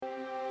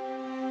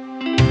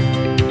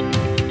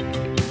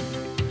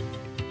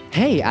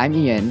Hey, I'm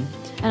Ian.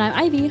 And I'm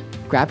Ivy.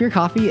 Grab your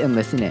coffee and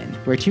listen in.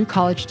 We're two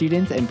college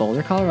students in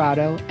Boulder,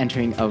 Colorado,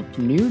 entering a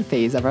new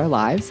phase of our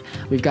lives.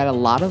 We've got a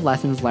lot of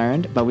lessons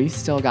learned, but we've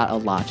still got a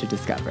lot to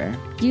discover.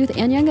 Youth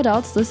and young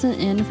adults listen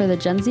in for the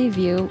Gen Z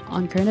view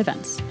on current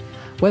events.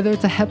 Whether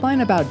it's a headline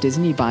about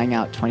Disney buying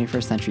out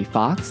 21st Century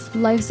Fox,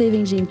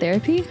 Life-saving gene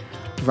therapy,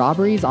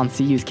 robberies on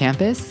CU's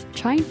campus,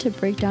 trying to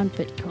break down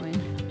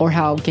Bitcoin, or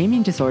how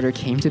gaming disorder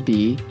came to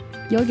be,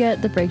 you'll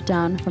get the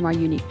breakdown from our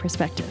unique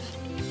perspective.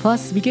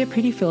 Plus, we get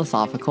pretty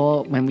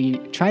philosophical when we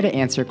try to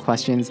answer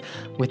questions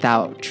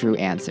without true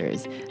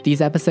answers. These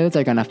episodes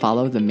are going to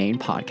follow the main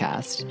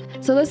podcast.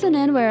 So listen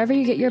in wherever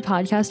you get your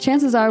podcast.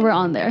 Chances are we're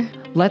on there.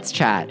 Let's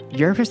chat.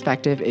 Your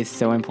perspective is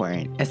so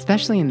important,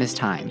 especially in this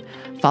time.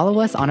 Follow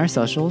us on our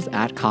socials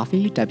at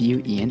Coffee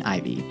W Ian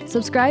Ivy.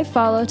 Subscribe,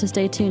 follow to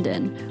stay tuned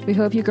in. We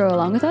hope you grow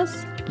along with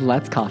us.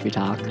 Let's coffee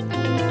talk.